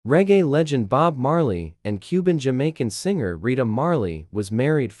Reggae legend Bob Marley and Cuban-Jamaican singer Rita Marley was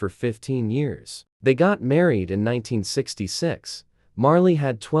married for 15 years. They got married in 1966. Marley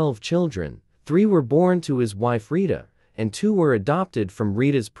had 12 children. 3 were born to his wife Rita, and 2 were adopted from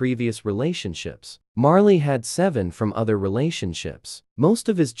Rita's previous relationships. Marley had 7 from other relationships. Most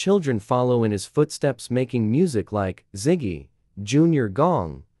of his children follow in his footsteps, making music like Ziggy, Junior,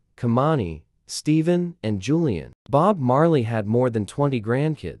 Gong, Kimani, Stephen, and Julian. Bob Marley had more than 20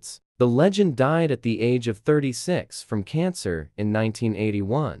 grandkids. The legend died at the age of 36 from cancer in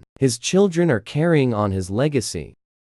 1981. His children are carrying on his legacy.